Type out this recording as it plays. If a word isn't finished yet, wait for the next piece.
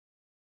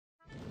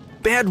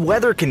Bad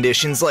weather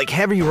conditions like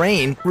heavy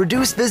rain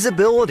reduce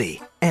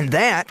visibility, and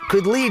that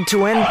could lead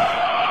to an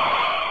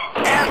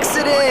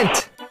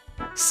accident!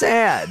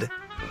 Sad.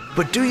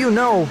 But do you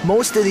know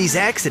most of these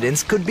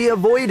accidents could be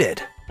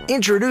avoided?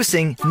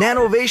 Introducing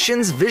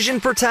Nanovations Vision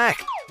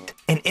Protect,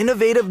 an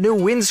innovative new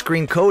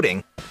windscreen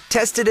coating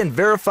tested and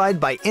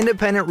verified by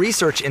independent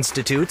research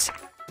institutes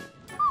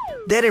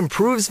that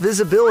improves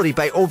visibility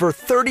by over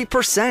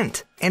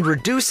 30% and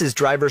reduces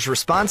drivers'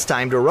 response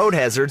time to road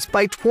hazards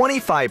by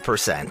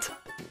 25%.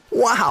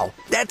 Wow,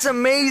 that's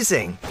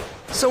amazing!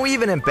 So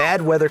even in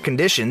bad weather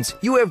conditions,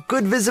 you have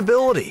good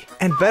visibility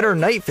and better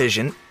night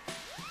vision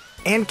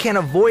and can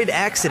avoid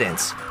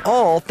accidents,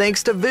 all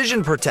thanks to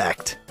Vision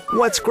Protect.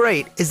 What's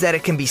great is that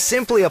it can be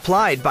simply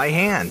applied by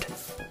hand.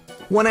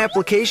 One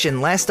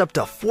application lasts up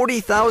to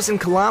 40,000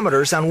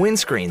 kilometers on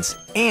windscreens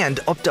and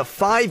up to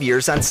 5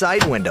 years on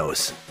side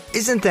windows.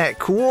 Isn't that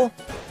cool?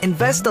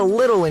 Invest a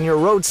little in your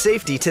road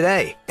safety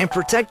today and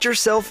protect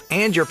yourself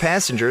and your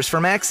passengers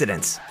from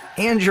accidents.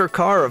 And your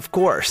car, of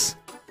course.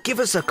 Give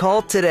us a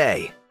call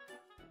today.